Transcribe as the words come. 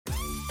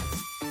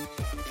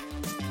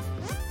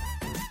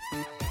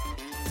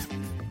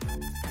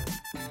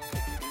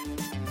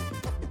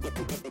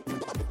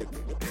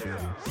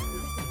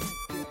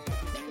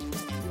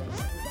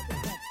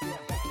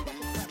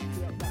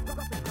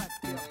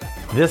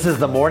This is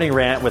the Morning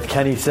Rant with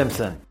Kenny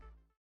Simpson.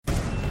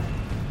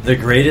 The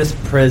greatest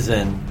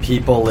prison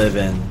people live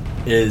in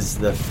is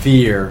the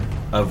fear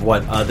of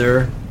what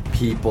other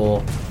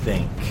people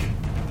think.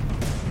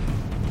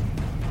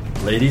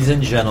 Ladies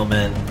and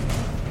gentlemen,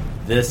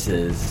 this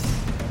is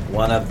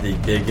one of the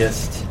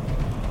biggest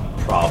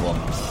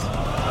problems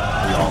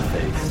we all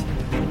face.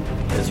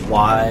 Is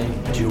why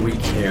do we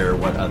care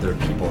what other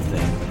people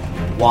think?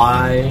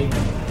 Why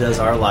does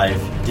our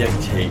life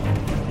dictate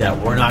that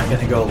we're not going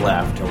to go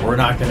left, or we're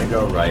not going to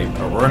go right,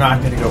 or we're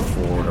not going to go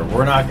forward, or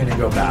we're not going to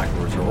go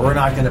backwards, or we're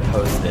not going to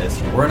post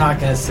this, or we're not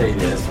going to say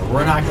this, or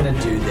we're not going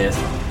to do this,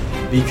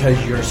 because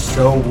you're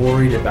so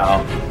worried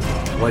about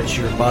what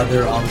your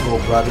mother, uncle,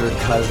 brother,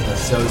 cousin,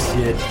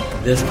 associate,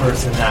 this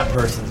person, that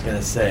person's going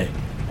to say.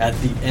 At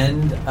the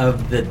end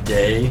of the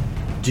day,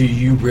 do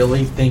you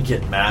really think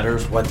it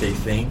matters what they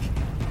think?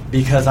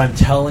 Because I'm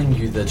telling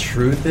you, the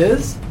truth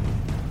is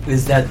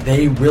that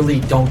they really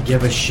don't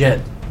give a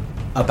shit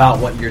about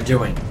what you're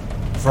doing.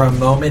 For a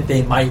moment,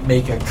 they might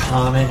make a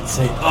comment and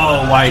say,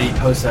 oh, why did he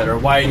post that, or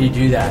why did he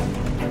do that?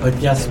 But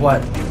guess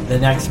what? The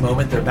next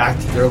moment, they're back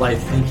to their life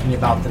thinking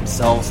about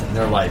themselves and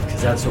their life,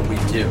 because that's what we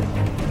do.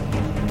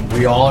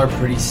 We all are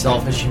pretty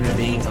selfish human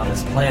beings on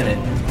this planet,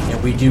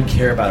 and we do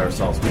care about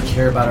ourselves. We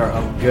care about our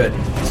own good.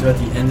 So at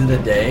the end of the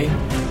day,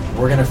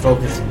 we're going to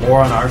focus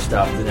more on our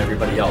stuff than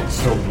everybody else.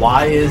 So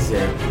why is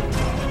it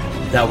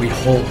that we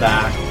hold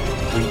back?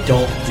 We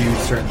don't do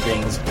certain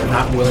things. We're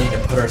not willing to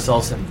put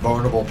ourselves in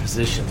vulnerable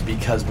positions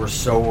because we're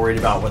so worried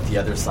about what the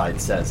other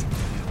side says.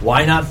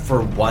 Why not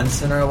for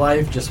once in our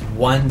life, just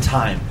one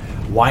time,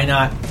 why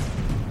not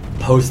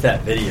post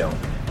that video?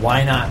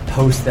 Why not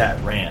post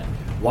that rant?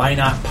 Why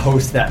not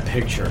post that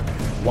picture?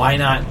 Why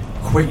not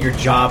quit your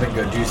job and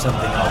go do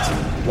something else?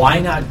 Why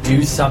not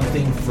do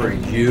something for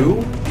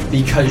you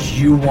because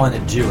you want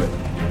to do it?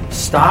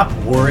 Stop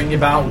worrying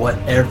about what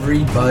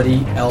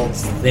everybody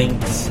else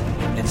thinks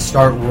and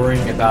start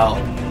worrying about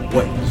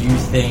what you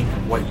think,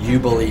 what you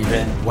believe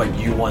in, what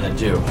you want to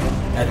do.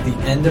 At the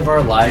end of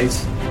our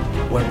lives,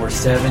 when we're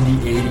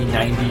 70, 80,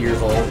 90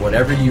 years old,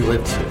 whatever you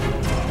live to,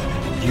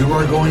 you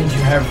are going to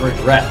have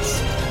regrets.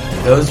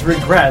 And those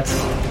regrets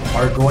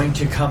are going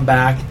to come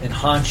back and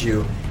haunt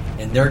you,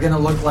 and they're going to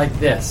look like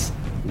this.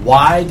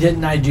 Why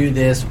didn't I do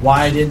this?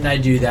 Why didn't I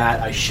do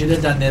that? I should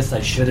have done this. I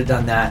should have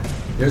done that.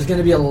 There's going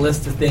to be a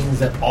list of things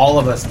that all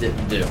of us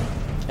didn't do.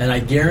 And I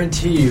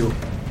guarantee you,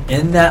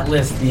 in that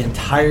list, the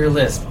entire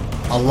list,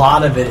 a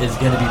lot of it is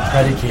going to be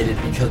predicated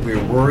because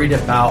we're worried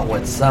about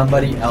what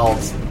somebody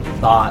else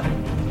thought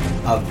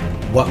of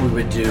what we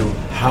would do,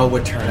 how it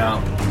would turn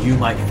out. You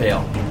might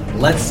fail.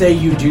 Let's say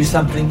you do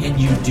something and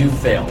you do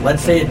fail.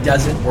 Let's say it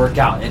doesn't work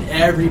out and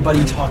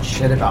everybody talks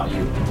shit about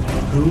you.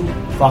 Who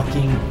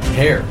fucking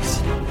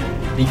cares?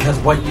 Because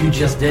what you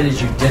just did is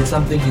you did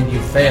something and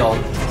you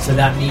failed, so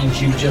that means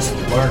you just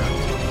learned.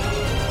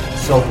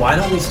 So why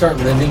don't we start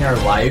living our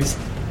lives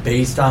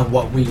based on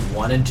what we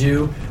want to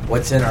do,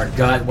 what's in our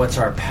gut, what's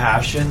our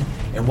passion,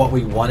 and what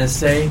we want to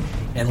say,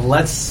 and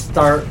let's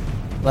stop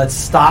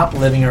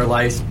living our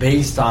lives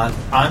based on,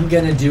 I'm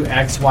going to do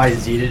X, Y,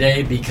 Z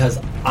today because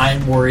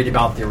I'm worried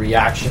about the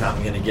reaction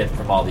I'm going to get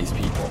from all these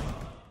people.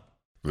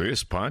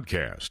 This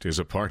podcast is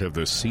a part of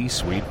the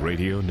C-Suite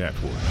Radio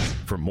Network.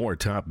 For more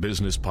top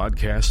business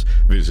podcasts,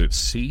 visit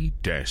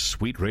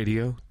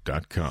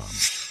c-suiteradio.com.